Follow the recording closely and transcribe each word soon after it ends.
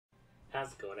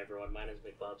How's it going, everyone? My name is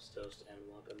Bob's Toast, and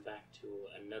welcome back to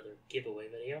another giveaway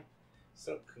video.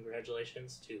 So,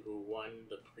 congratulations to who won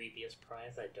the previous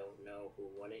prize. I don't know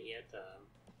who won it yet.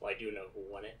 Well, I do know who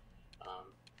won it,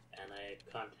 and I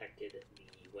contacted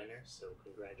the winner, so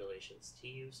congratulations to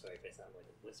you. Sorry if I sound like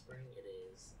I'm whispering. It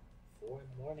is 4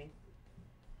 in the morning.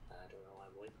 I don't know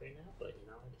why I'm awake right now, but,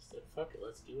 I just said, fuck it,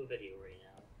 let's do a video right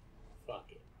now.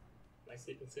 Fuck it. My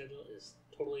sleeping schedule is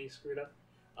totally screwed up.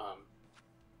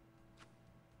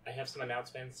 I have some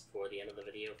announcements for the end of the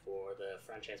video for the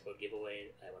franchise mode giveaway.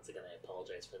 Once again, I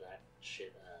apologize for that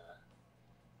shit.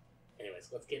 Anyways,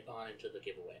 let's get on into the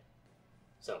giveaway.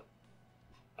 So,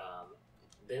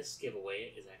 this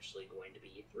giveaway is actually going to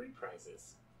be 3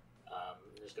 prizes.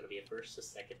 There's going to be a first, a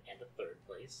second, and a third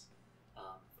place.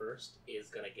 First is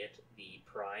going to get the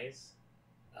prize,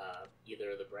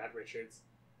 either the Brad Richards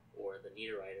or the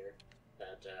Niederreiter,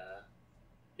 that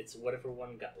it's whatever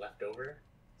one got left over.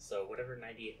 So whatever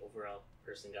 98 overall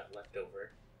person got left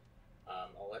over,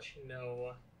 I'll let you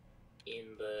know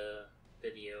in the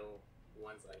video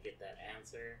once I get that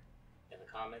answer in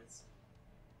the comments,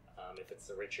 if it's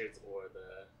the Richards or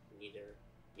the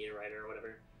Niederreiter or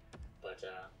whatever. But,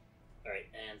 alright,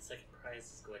 and second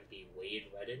prize is going to be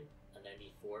Wade Redden, a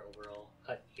 94 overall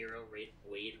Hut Hero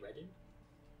Wade Redden.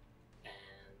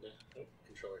 And, oh,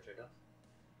 controller turned off.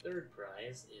 Third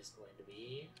prize is going to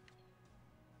be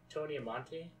Tony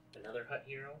Amonte, another Hut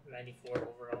Hero, 94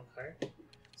 overall card.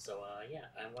 So, yeah,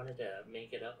 I wanted to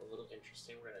make it up a little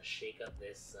interesting. We're going to shake up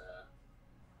this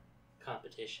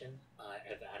competition.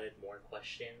 I've added more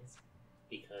questions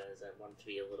because I want it to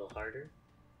be a little harder.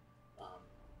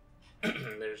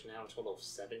 There's now a total of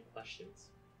 7 questions.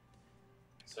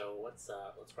 So let's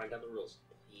run down the rules.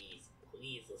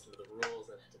 Please listen to the rules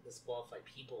that have to disqualify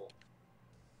people.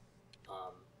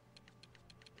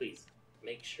 Please.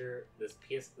 Make sure this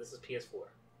is PS4.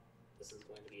 This is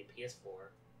going to be a PS4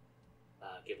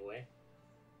 giveaway.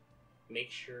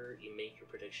 Make sure you make your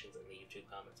predictions in the YouTube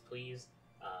comments, please.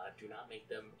 Do not make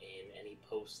them in any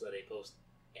posts that I post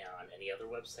on any other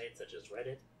website, such as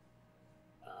Reddit.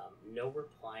 No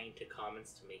replying to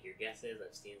comments to make your guesses.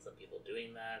 I've seen some people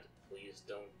doing that. Please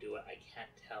don't do it. I can't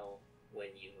tell when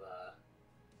you've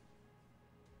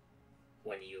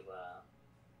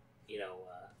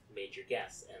made your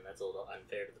guess, and that's a little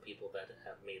unfair to the people that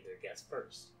have made their guess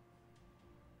first.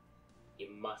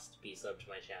 You must be subbed to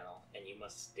my channel, and you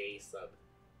must stay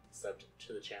subbed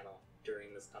to the channel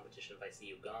during this competition. If I see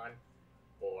you gone,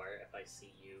 or if I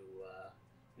see you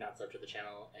not subbed to the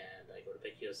channel and I go to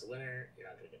pick you as the winner, you're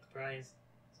not going to get the prize.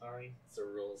 Sorry, it's the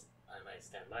rules, and I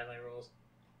stand by my rules.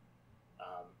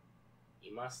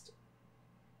 You must...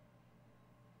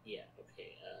 Yeah,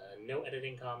 okay. No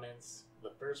editing comments.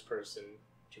 The first person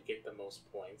to get the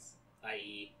most points,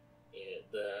 i.e.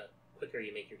 the quicker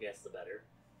you make your guess, the better,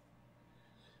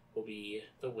 will be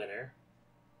the winner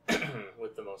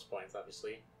with the most points,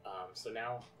 obviously. So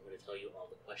now I'm going to tell you all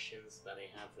the questions that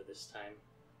I have for this time.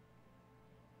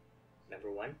 Number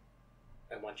 1,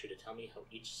 I want you to tell me how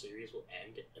each series will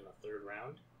end in the 3rd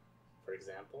round. For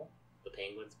example, the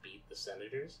Penguins beat the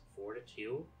Senators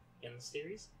 4-2 in the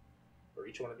series. For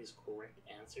each one of these correct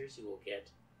answers, you will get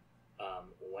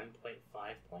 1.5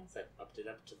 points. I've upped it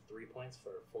up to 3 points for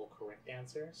a full correct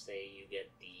answer. Say you get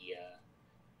the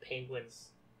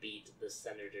Penguins beat the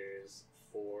Senators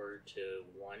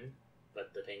 4-1,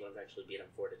 but the Penguins actually beat them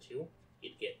 4-2.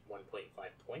 You'd get 1.5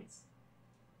 points.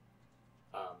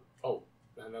 Oh,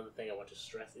 another thing I want to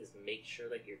stress is make sure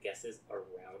that your guesses are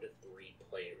around 3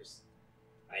 players.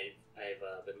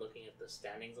 I've been looking at the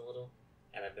standings a little,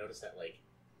 and I've noticed that, like,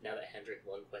 now that Hendrik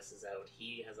Lundqvist is out,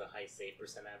 he has a high save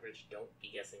percent average. Don't be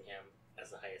guessing him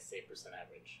as the highest save percent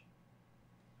average,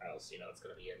 or else that's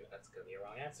gonna be a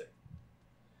wrong answer.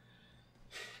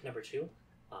 Number 2,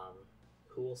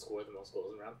 who will score the most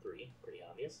goals in round 3? Pretty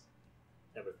obvious.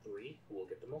 Number 3, who will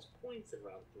get the most points in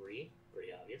round 3?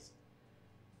 Pretty obvious.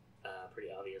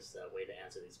 Pretty obvious way to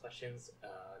answer these questions.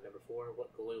 Number 4,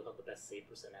 what goalie will have the best save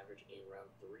percent average in round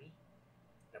 3?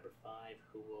 Number 5,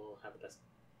 who will have the best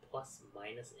plus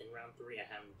minus in round 3?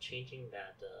 I'm changing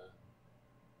that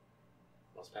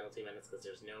most penalty minutes because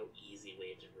there's no easy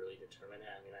way to really determine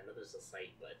it. I mean, I know there's a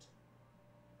site, but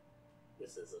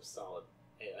this is a solid.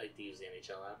 I like to use the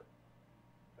NHL app.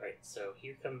 Alright, so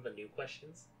here come the new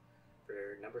questions.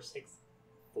 For number 6,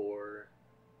 for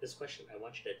this question, I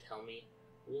want you to tell me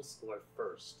who will score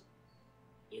first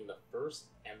in the first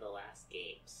and the last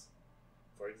games.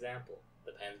 For example,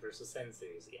 the Pens versus Sens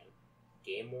series again.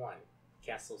 Game 1,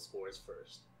 Kessel scores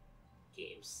first.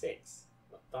 Game 6,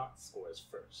 Mathot scores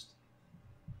first.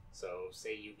 So,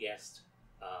 say you guessed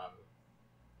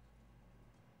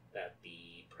that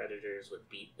the Predators would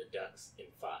beat the Ducks in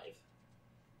 5,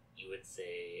 you would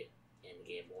say in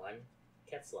Game 1,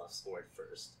 Ketzloff scored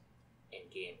first. In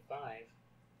Game 5,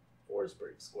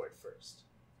 Forsberg scored first.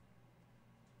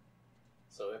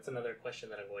 So that's another question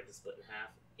that I'm going to split in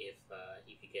half. If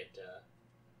you could get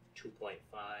 2.5,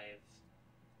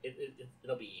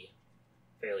 it'll be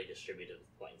fairly distributed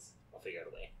with points. I'll figure out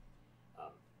a way.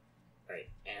 Alright,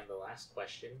 and the last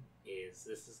question is,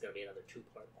 this is going to be another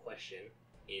 2-part question,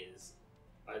 is,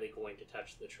 are they going to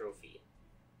touch the trophy?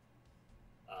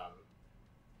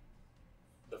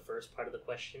 The first part of the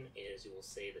question is, you will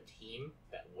say the team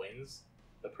that wins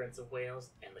the Prince of Wales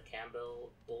and the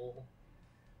Campbell Bowl,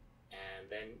 and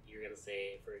then you're going to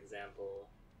say, for example,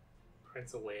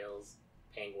 Prince of Wales,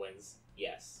 Penguins,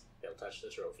 yes, they'll touch the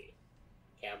trophy.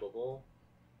 Campbell Bowl,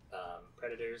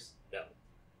 Predators, no,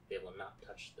 they will not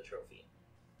touch the trophy.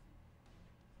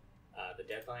 The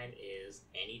deadline is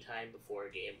anytime before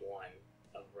Game 1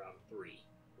 of Round 3.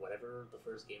 Whatever the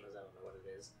first game is, I don't know what it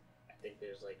is. I think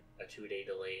there's like a 2-day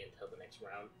delay until the next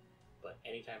round, but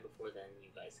anytime before then,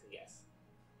 you guys can guess.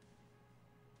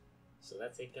 So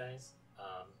that's it, guys.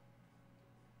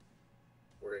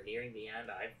 We're nearing the end.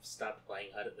 I've stopped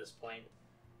playing HUD at this point.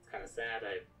 It's kind of sad.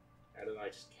 I don't know. I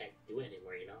just can't do it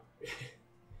anymore. You know,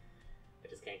 I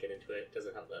just can't get into it. It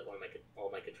doesn't help that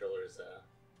all my controllers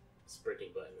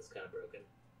sprinting button is kind of broken.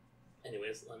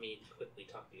 Anyways, let me quickly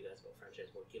talk to you guys about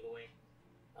franchise mode giveaway.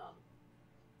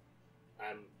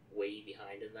 I'm way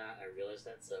behind in that. I realize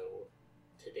that. So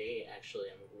today, actually,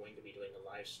 I'm going to be doing a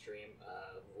live stream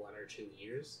of 1 or 2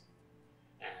 years,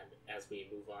 and as we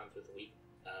move on through the week,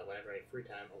 whenever I have free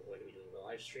time, I'm going to be doing the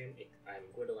live stream. I'm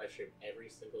going to live stream every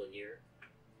single year,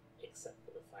 except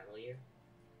for the final year.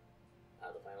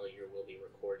 The final year will be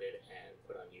recorded and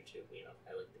put on YouTube. You know,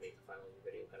 I like to make the final year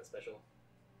video kind of special.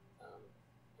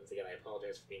 Once again, I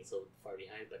apologize for being so far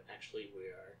behind, but actually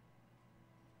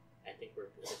I think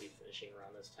we're going to be finishing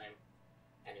around this time.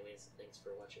 Anyways, thanks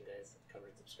for watching, guys.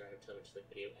 Comment, subscribe, tell me what you like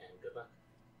the video, and good luck.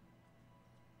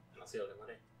 And I'll see you all again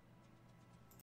Monday.